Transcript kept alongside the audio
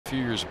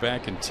few years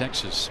back in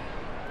Texas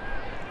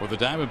where the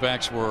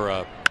Diamondbacks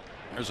were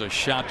there's a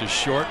shot to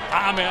short.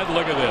 Ahmed,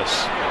 look at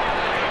this.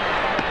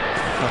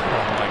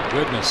 Oh my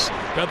goodness.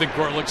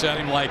 Bethancourt looks at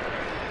him like,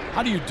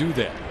 how do you do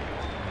that?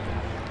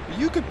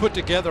 You could put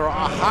together a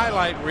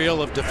highlight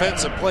reel of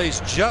defensive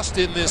plays just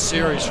in this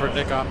series for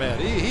Nick Ahmed.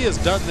 He has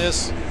done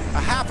this a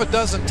half a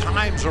dozen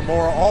times or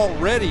more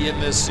already in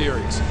this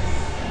series.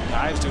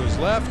 Dives to his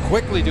left,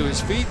 quickly to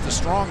his feet, the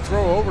strong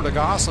throw over to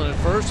Gosselin at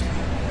first.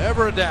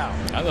 Never a doubt.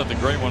 I thought the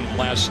great one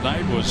last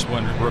night was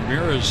when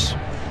Ramirez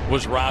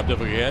was robbed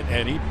of a hit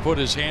and he put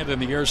his hand in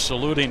the air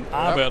saluting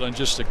Ahmed on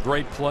just a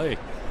great play.